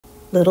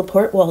Little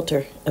Port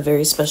Walter, a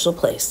very special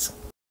place.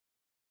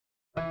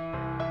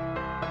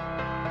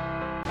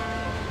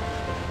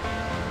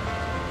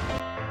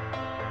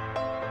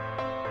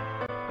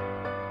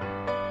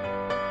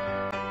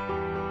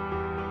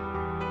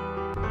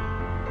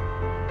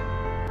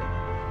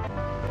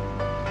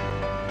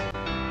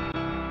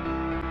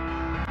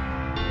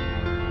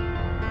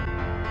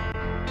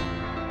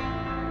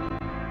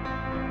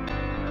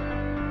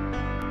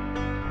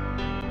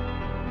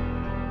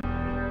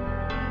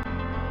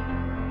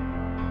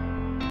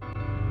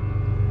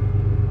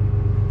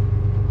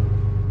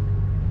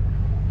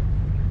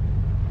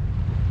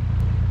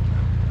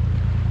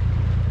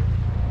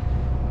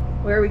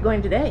 Where are we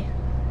going today?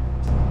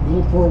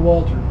 Little Port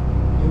Walter,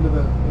 into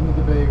the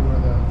bay where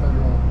the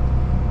federal,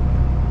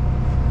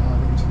 I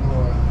think it's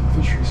NOAA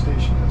fishery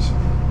station is.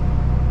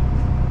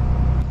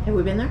 Have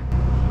we been there?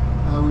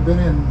 We've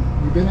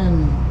been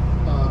in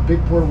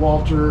Big Port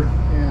Walter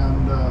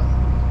and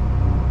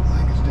I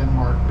think it's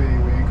Denmark Bay.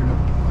 We anchored up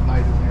a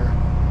night in there,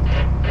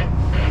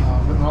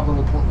 but not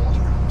Little Port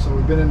Walter. So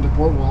we've been into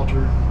Port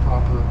Walter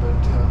proper,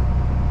 but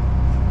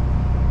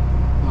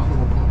not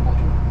Little Port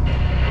Walter.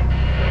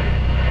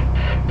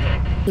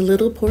 The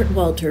Little Port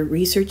Walter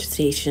Research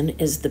Station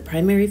is the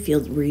primary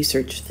field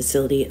research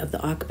facility of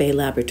the Auk Bay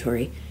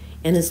Laboratory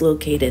and is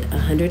located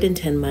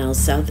 110 miles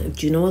south of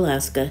Juneau,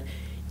 Alaska,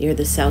 near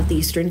the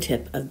southeastern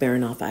tip of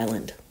Baranof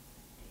Island.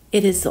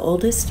 It is the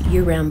oldest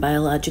year-round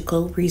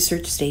biological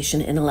research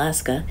station in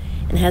Alaska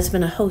and has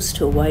been a host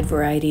to a wide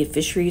variety of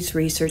fisheries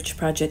research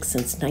projects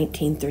since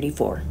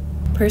 1934.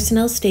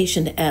 Personnel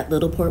stationed at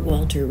Little Port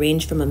Walter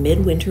range from a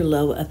midwinter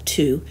low of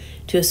 2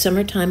 to a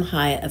summertime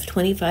high of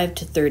 25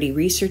 to 30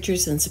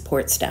 researchers and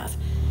support staff,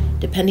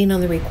 depending on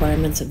the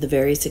requirements of the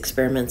various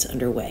experiments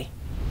underway.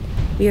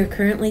 We are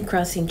currently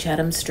crossing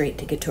Chatham Strait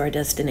to get to our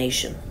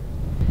destination.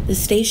 The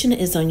station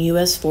is on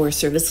U.S. Forest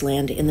Service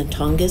land in the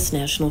Tongass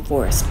National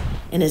Forest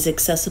and is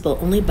accessible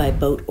only by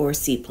boat or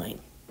seaplane.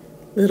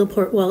 Little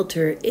Port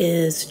Walter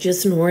is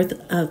just north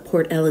of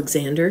Port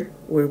Alexander,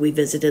 where we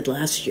visited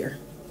last year.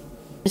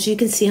 As you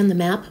can see on the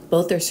map,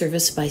 both are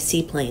serviced by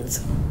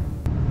seaplanes.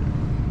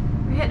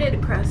 We're headed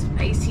across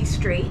Icy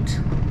Strait,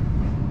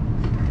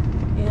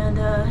 and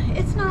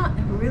it's not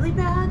really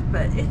bad,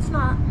 but it's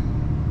not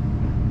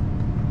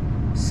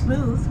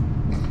smooth.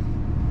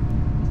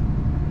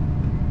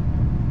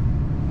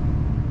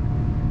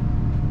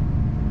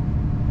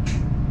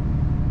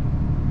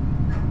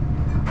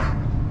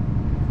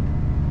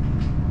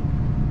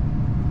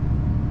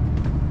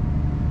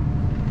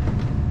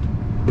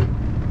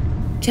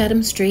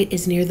 Chatham Strait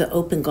is near the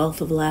open Gulf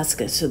of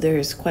Alaska, so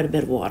there's quite a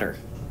bit of water.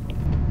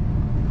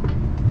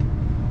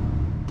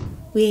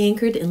 We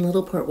anchored in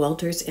Little Port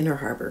Walter's inner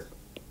harbor.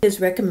 It is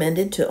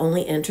recommended to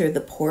only enter the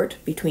port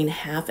between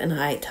half and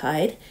high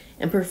tide,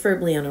 and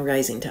preferably on a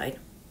rising tide.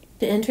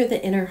 To enter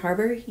the inner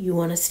harbor, you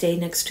want to stay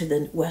next to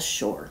the west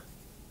shore.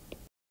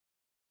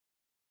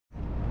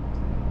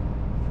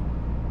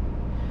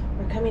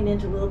 We're coming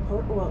into Little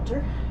Port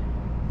Walter.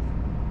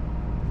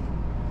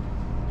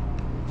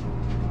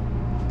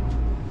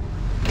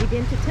 We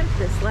didn't attempt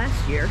this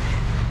last year.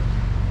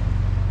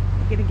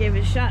 We're gonna give it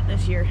a shot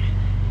this year.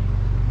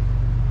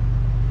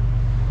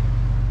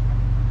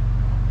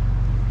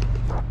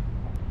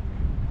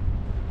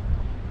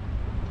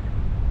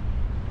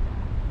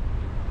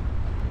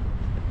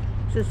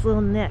 It's this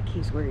little neck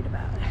he's worried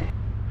about.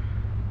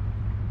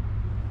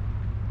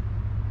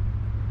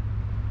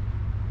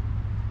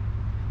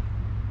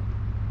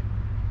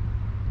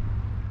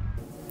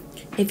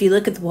 If you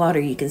look at the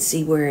water, you can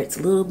see where it's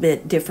a little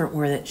bit different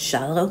where it's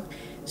shallow.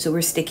 So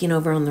we're sticking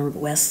over on the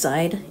west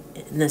side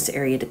in this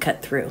area to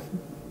cut through.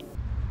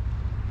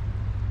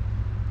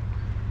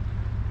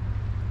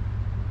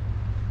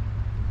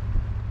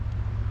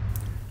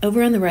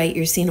 Over on the right,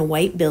 you're seeing a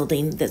white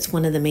building that's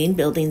one of the main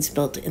buildings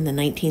built in the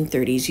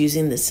 1930s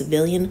using the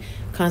Civilian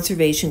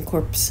Conservation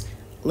Corps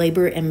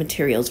labor and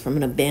materials from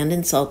an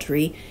abandoned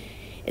saltery.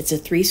 It's a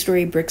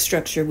 3-story brick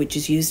structure which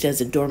is used as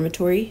a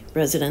dormitory,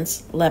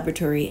 residence,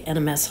 laboratory, and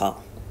a mess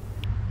hall.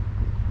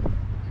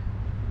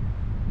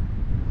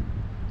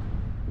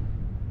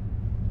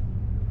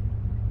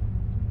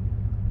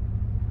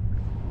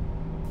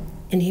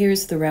 And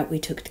here's the route we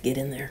took to get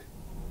in there.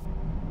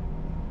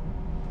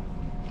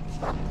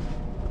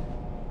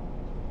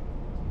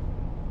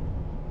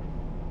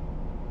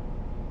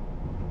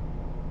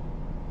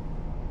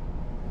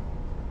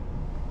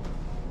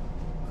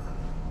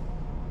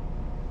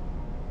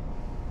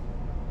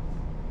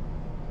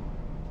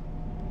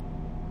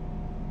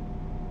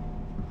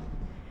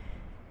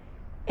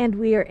 And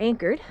we are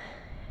anchored.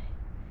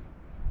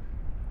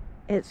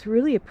 It's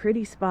really a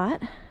pretty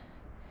spot.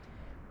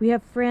 We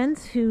have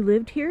friends who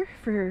lived here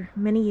for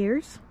many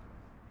years,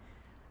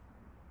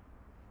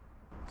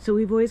 so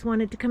we've always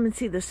wanted to come and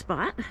see this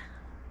spot.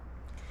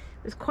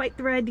 It was quite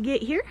the ride to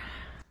get here.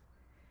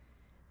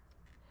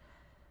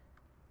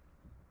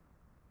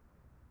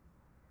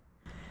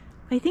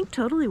 I think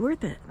totally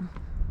worth it.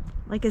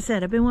 Like I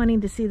said, I've been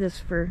wanting to see this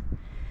for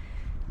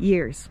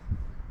years.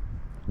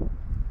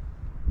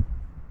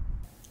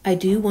 I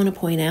do want to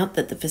point out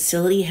that the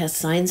facility has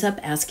signs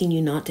up asking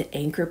you not to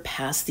anchor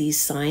past these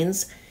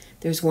signs.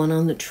 There's one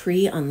on the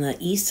tree on the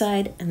east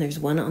side, and there's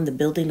one on the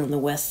building on the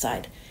west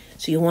side.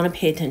 So you'll want to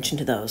pay attention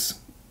to those.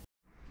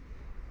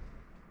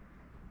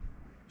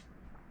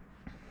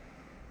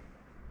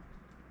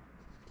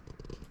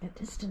 Get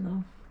this to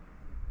know.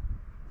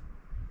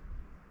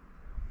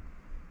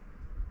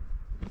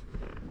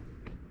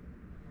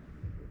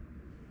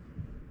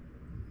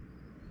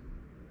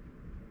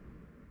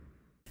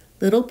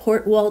 Little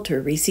Port Walter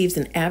receives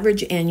an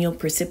average annual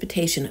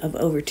precipitation of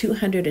over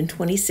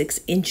 226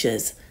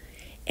 inches,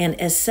 and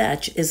as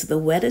such is the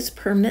wettest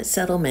permanent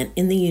settlement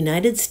in the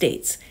United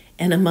States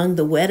and among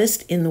the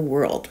wettest in the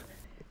world.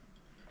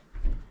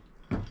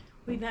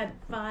 We've had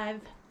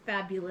 5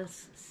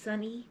 fabulous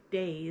sunny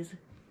days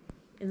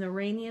in the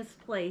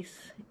rainiest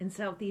place in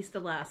southeast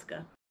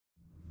Alaska.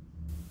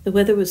 The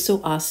weather was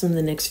so awesome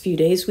the next few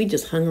days, we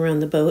just hung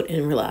around the boat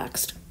and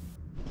relaxed.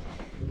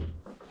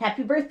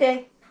 Happy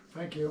birthday!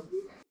 Thank you.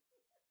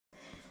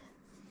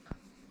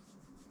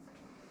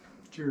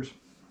 Cheers.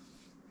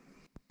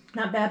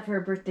 Not bad for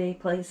a birthday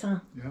place, huh?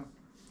 Yeah,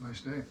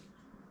 nice day.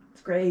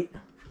 It's great.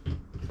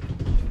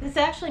 This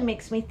actually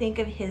makes me think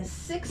of his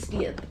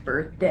 60th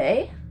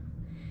birthday.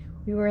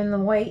 We were in the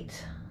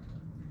white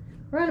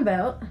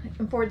runabout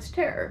in Ford's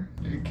Terror.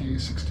 AK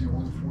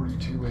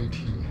 6142 AT.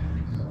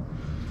 Yeah.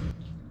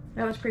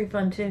 That was pretty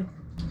fun too.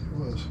 It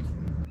was.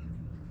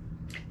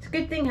 It's a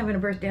good thing having a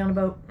birthday on a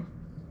boat.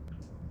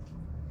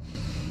 It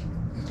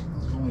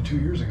was only 2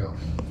 years ago.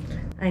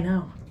 I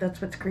know.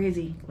 That's what's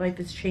crazy. Life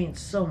has changed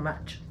so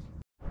much.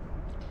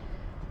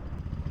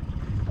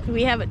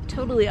 We have a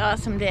totally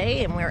awesome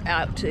day and we're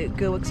out to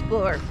go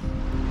explore.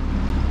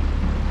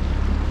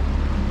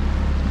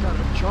 Got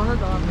a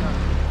chart on the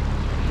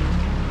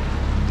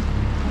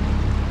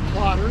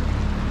plotter,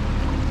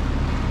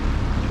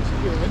 which is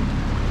good.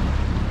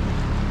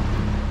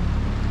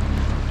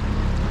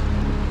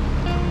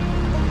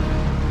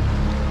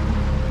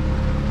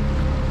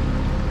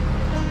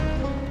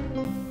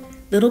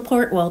 Little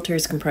Port Walter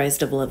is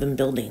comprised of 11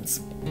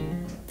 buildings.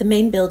 The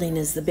main building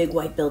is the big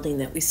white building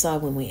that we saw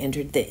when we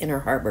entered the inner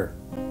harbor.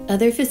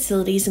 Other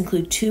facilities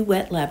include 2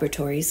 wet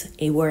laboratories,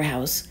 a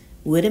warehouse,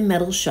 wood and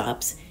metal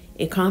shops,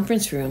 a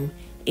conference room,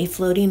 a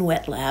floating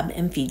wet lab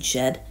and feed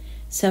shed,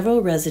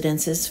 several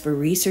residences for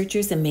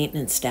researchers and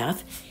maintenance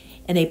staff,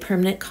 and a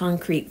permanent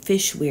concrete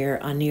fish weir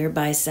on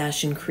nearby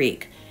Sashin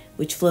Creek,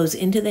 which flows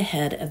into the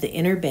head of the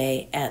inner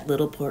bay at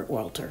Little Port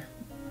Walter.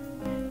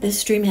 This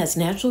stream has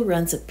natural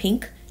runs of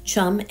pink,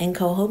 chum, and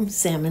coho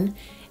salmon,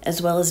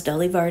 as well as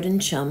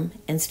Dollyvarden chum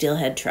and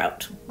steelhead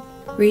trout.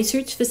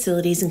 Research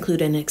facilities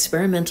include an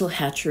experimental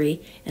hatchery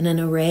and an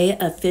array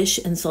of fish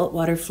and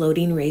saltwater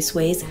floating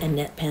raceways and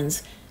net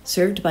pens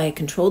served by a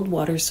controlled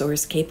water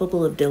source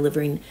capable of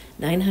delivering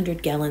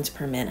 900 gallons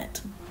per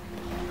minute.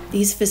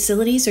 These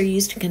facilities are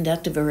used to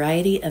conduct a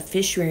variety of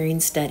fish rearing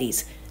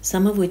studies,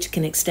 some of which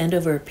can extend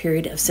over a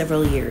period of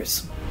several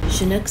years.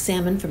 Chinook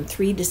salmon from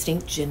 3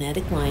 distinct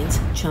genetic lines,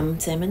 chum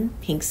salmon,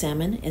 pink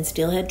salmon, and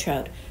steelhead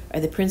trout, are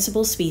the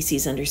principal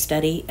species under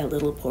study at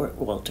Little Port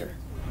Walter.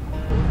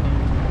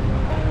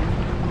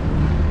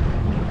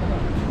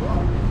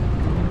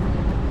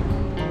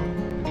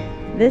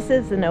 This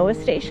is the NOAA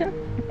station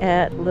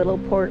at Little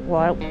Port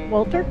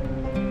Walter.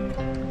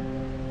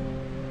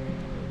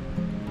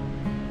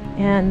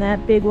 And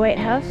that big white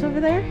house over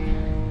there,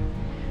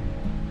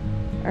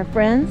 our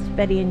friends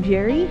Betty and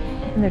Jerry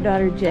and their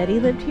daughter Jetty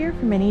lived here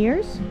for many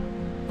years.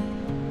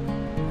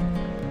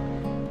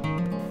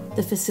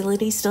 The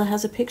facility still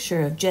has a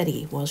picture of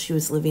Jetty while she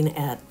was living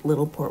at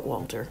Little Port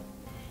Walter.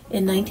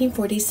 In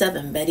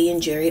 1947, Betty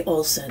and Jerry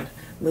Olson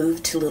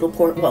moved to Little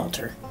Port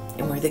Walter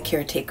and were the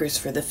caretakers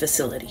for the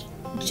facility.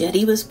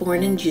 Jetty was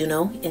born in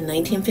Juneau in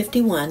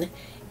 1951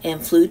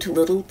 and flew to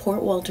Little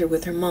Port Walter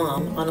with her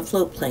mom on a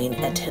float plane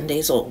at 10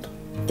 days old.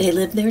 They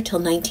lived there till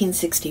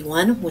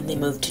 1961 when they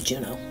moved to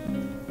Juneau.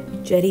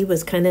 Jetty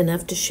was kind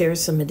enough to share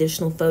some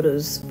additional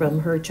photos from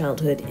her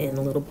childhood in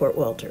Little Port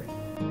Walter.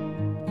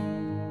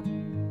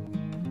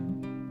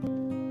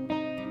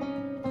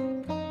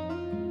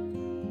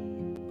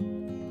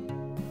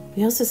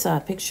 We also saw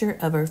a picture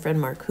of our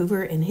friend Mark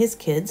Hoover and his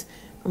kids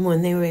from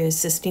when they were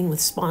assisting with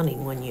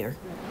spawning one year.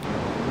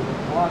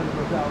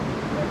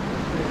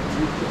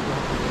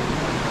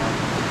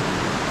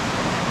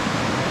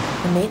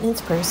 The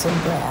maintenance person,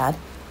 Brad,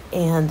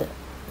 and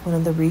one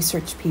of the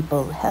research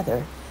people,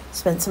 Heather,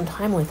 spent some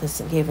time with us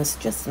and gave us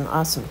just an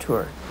awesome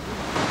tour.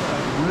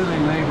 Really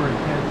labor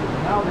intensive.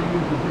 Now they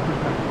use a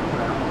different type of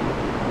trap.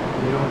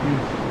 They don't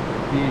use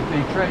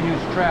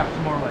use traps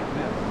more like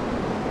this.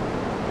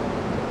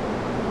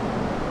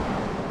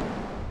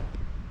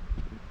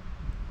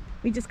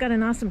 We just got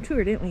an awesome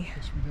tour, didn't we?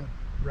 Yes, we did.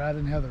 Brad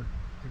and Heather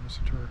gave us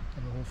a tour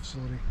of the whole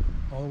facility,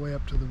 all the way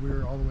up to the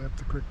weir, all the way up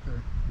the creek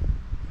there.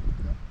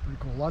 Yeah, pretty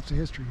cool. Lots of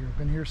history here.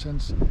 Been here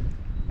since,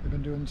 they've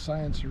been doing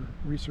science or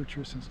research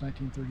here since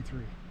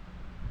 1933.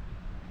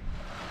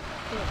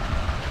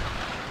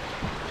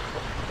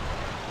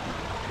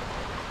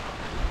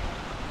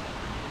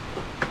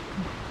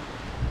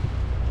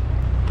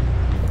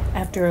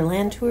 After a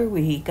land tour,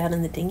 we got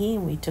in the dinghy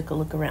and we took a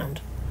look around.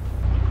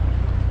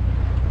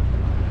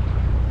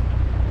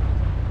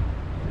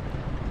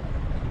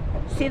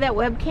 See that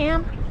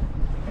webcam?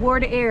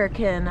 Ward Air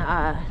can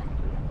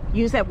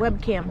use that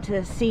webcam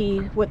to see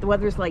what the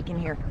weather's like in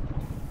here.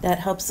 That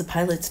helps the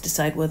pilots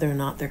decide whether or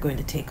not they're going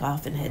to take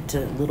off and head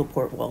to Little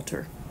Port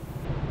Walter.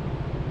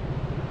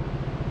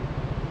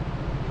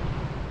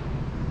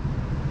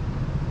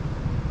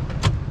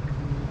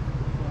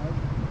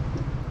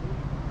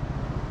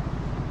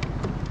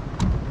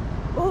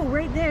 Oh,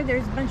 right there,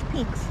 there's a bunch of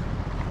pinks.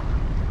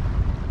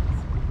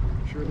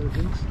 Sure they're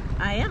pinks?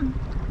 I am.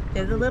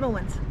 They're the little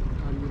ones.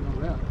 How do you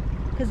know that?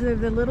 Because they're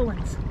the little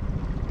ones.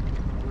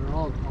 They're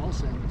all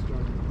salmon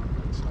starting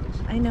about that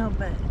size. I know,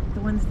 but the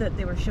ones that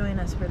they were showing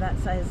us were that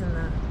size, and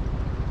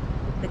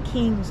the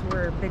kings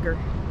were bigger.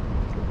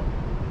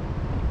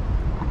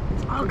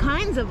 There's all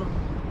kinds of them.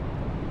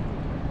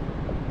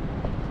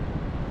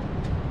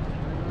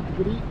 Try not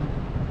to get eaten.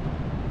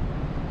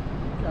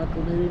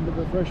 Acclimate into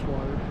the fresh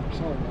water,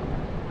 salt water.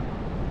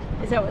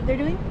 Is that what they're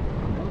doing?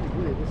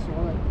 Probably. This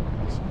all that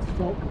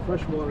salt and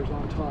fresh water is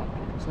on top.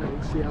 So you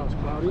can see how it's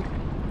cloudy.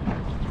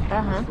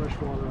 There's fresh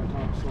water on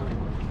top of salt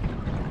water.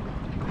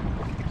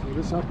 So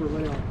this upper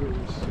layout here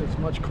it's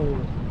much colder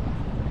than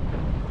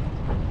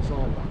the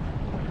salt water.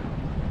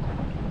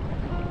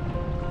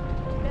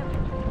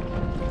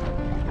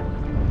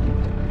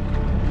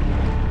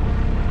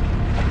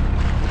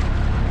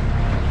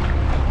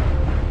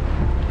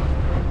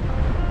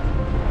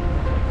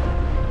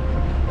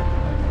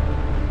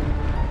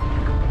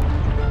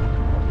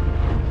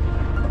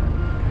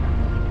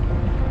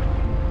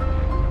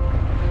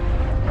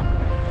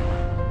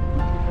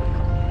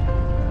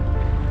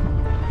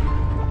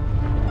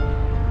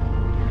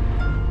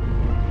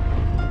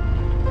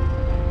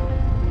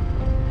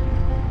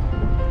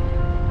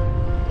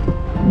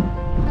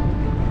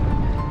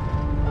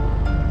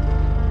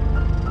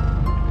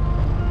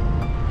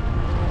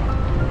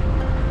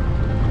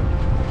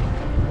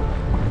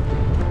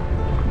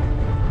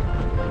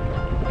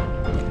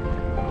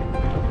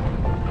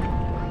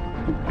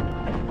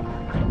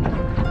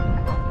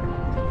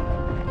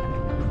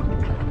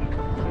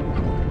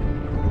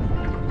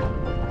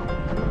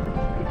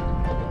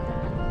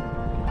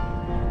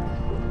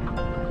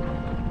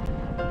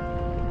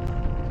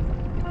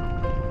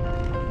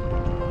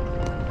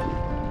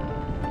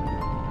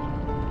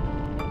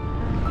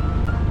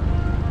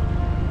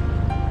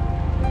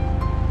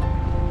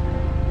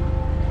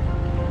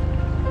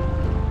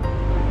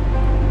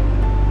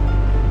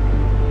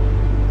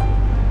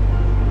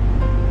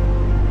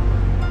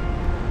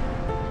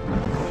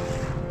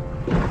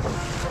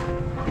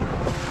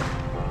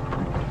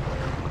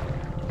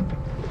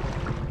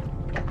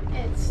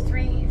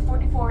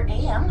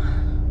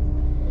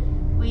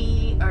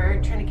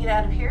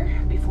 Out of here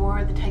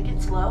before the tide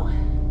gets low.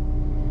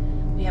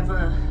 We have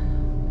a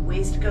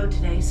ways to go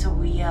today, so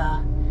we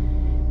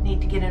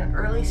need to get an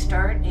early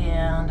start,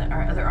 and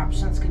our other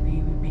options could be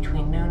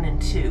between noon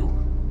and 2.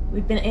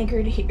 We've been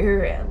anchored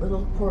here at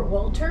Little Port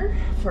Walter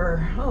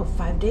for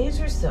 5 days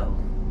or so.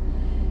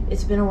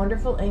 It's been a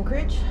wonderful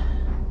anchorage.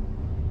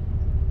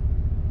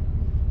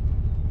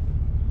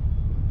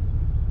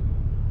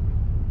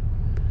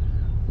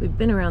 We've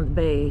been around the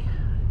bay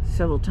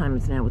several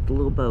times now with the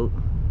little boat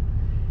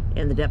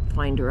and the depth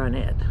finder on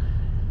it.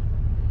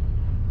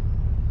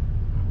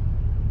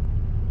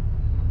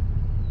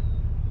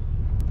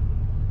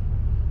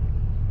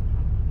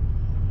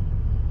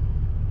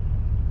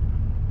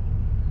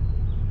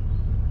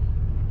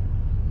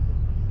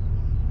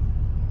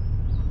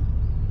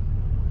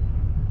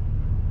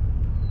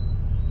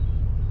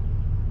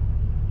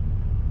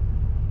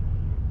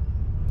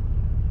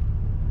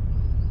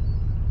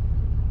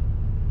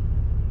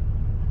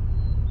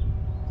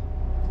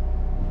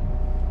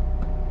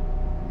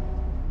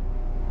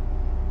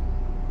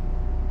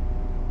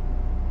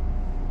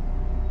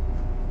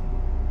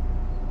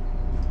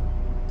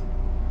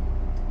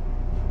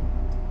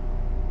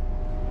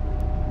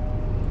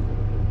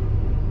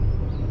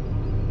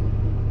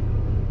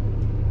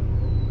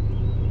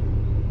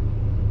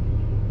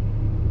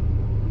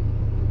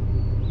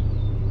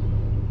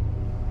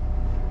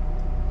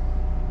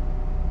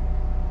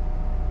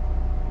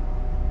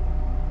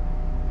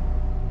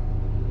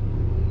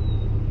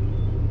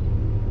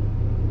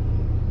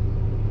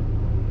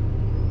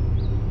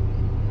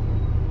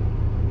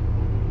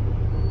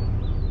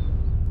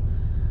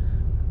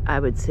 I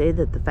would say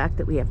that the fact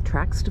that we have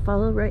tracks to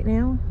follow right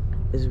now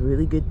is a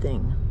really good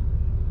thing.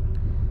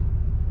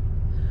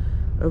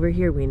 Over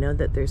here we know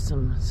that there's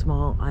some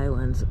small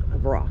islands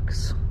of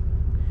rocks.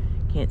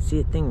 Can't see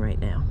a thing right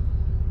now.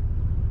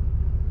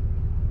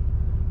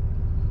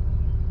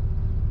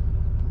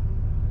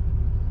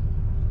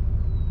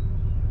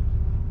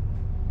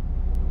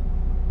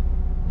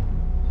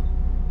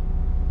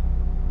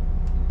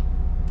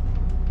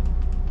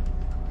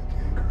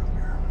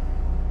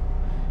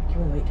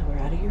 Can we wait till we're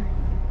out of here?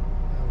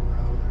 We're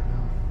out of there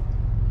now.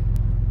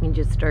 We can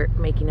just start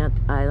making out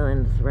the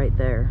islands right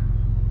there.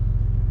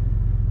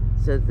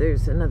 So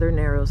there's another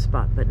narrow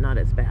spot, but not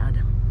as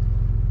bad.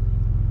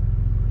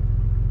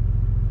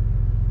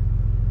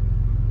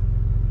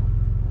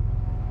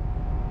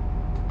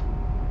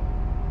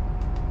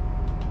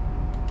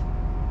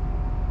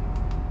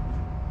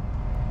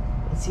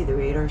 see the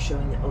radar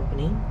showing the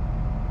opening.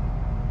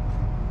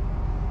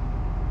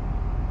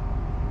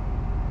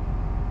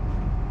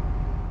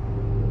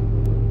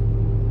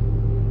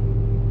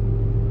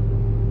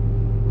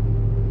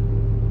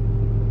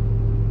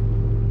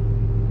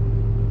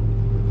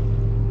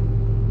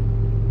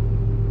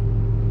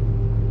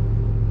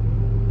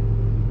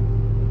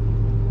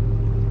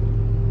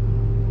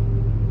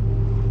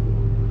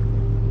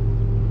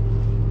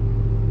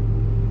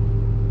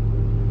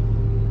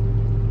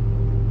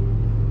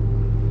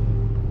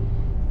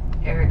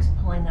 Eric's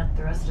pulling up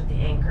the rest of the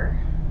anchor.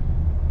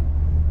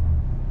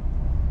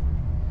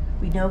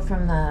 We know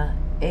from the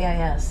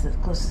AIS that the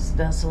closest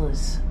vessel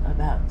is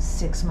about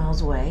 6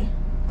 miles away.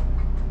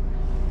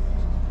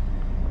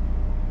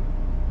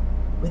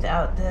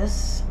 Without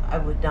this, I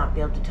would not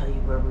be able to tell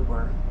you where we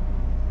were.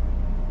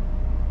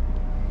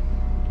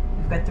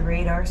 We've got the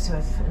radar, so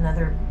if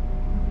another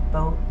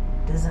boat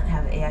doesn't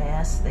have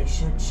AIS, they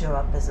should show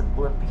up as a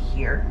blip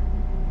here.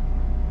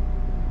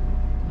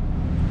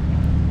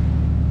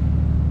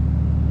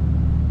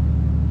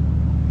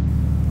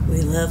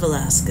 We love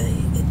Alaska.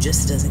 It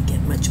just doesn't get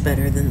much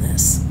better than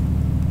this.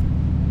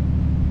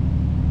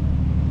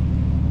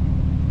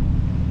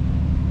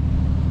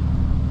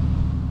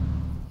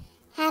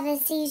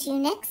 Havaseas you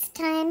next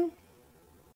time.